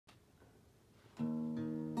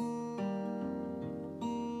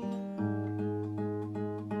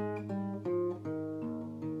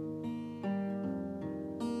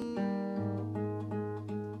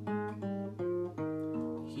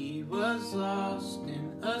was lost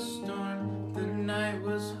in a storm. The night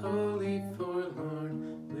was wholly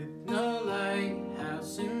forlorn, with no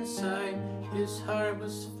lighthouse in sight. His heart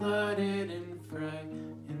was flooded in fright.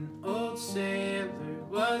 An old sailor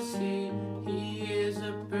was he is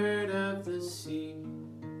a bird of the sea.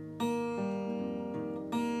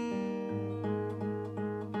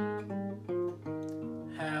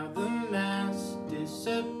 How the mast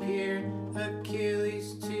disappeared,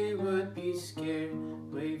 Achilles too would be scared.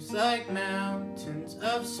 Waves like mountains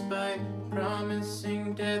of spite,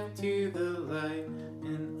 promising death to the light.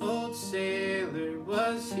 An old sailor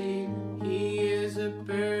was he is a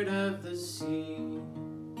bird of the sea.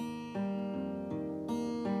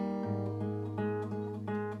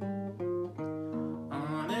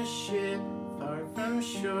 On a ship far from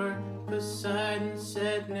shore, Poseidon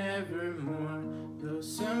said nevermore. Though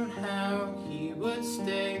somehow he would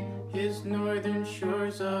stay, his northern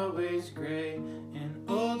shores always gray. An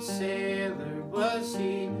old sailor was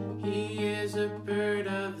he is a bird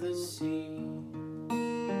of the sea.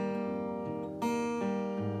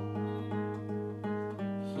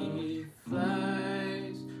 He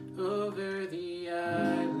flies over the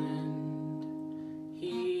island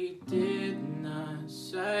he did not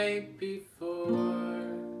sight before.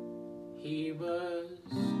 He was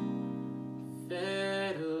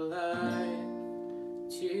fed alive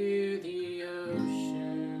to the ocean.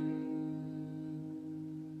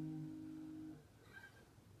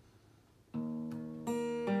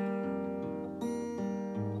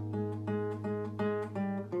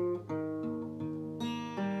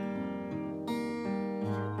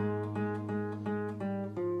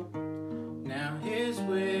 Now his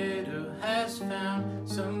widow has found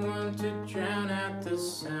someone to drown out the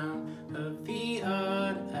sound of the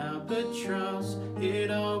odd albatross.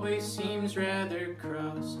 It always seems rather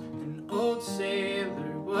cross. An old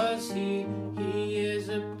sailor was he is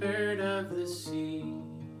a bird of the sea.